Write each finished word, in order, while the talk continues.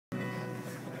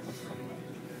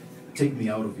take me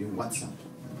out of your WhatsApp.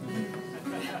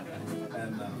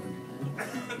 And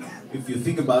if you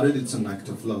think about it, it's an act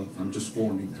of love. I'm just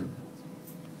warning her.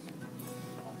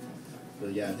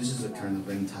 But yeah, this is a kind of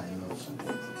anti-love song.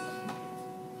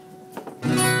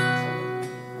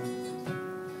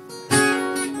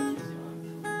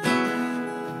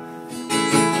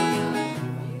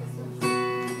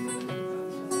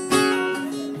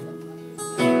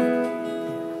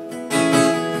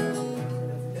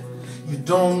 You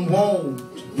don't want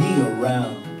me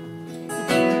around,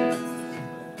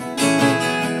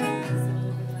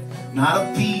 not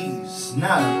a piece,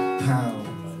 not a pound.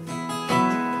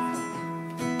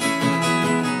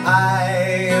 I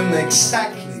am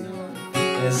exactly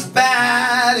as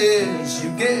bad as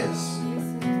you guess,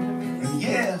 and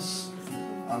yes,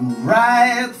 I'm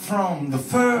right from the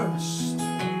first.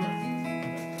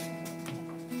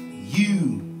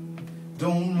 You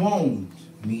don't want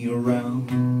me around.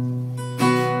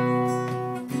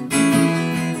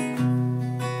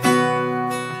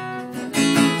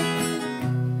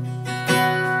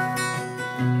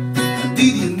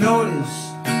 Did you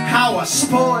notice how I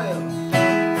spoil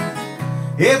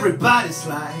everybody's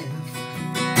life?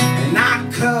 And I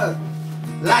cut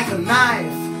like a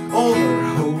knife all their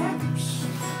hopes.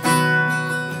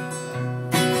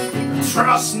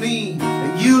 Trust me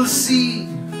and you'll see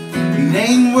it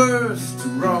ain't worth to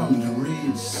run the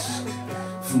risk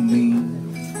for me.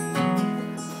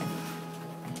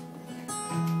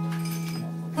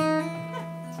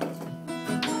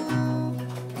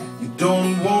 You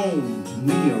don't want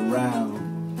me around,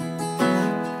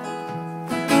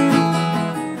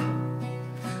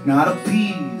 not a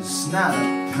piece, not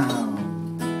a pound.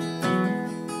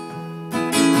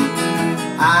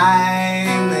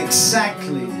 I'm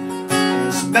exactly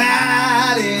as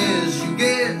bad as you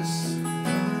guess,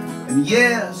 and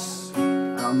yes,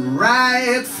 I'm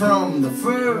right from the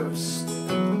first.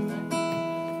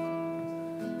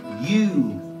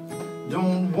 You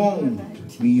don't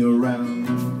want me around.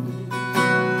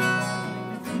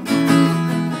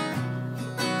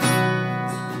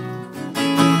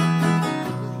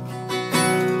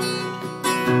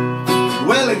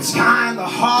 Well, it's kinda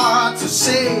hard to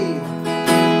say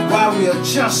why we are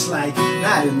just like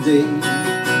night and day,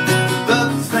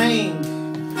 but think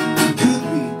it could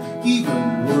be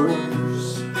even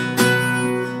worse.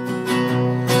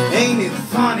 Ain't it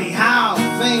funny how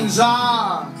things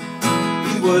are?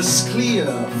 It was clear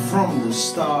from the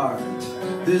start,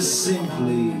 this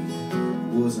simply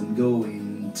wasn't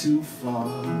going too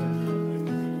far.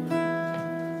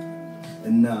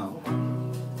 And now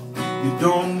you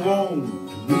don't want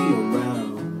me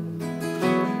around,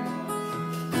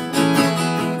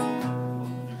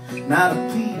 not a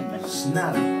piece,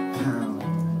 not a pound.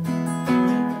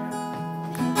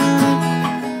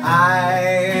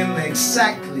 I'm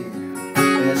exactly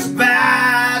as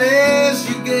bad as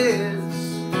you guess,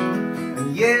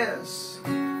 and yes,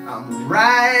 I'm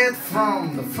right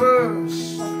from the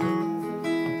first.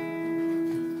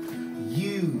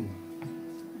 You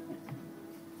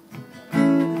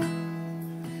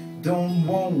don't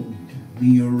want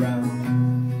me around.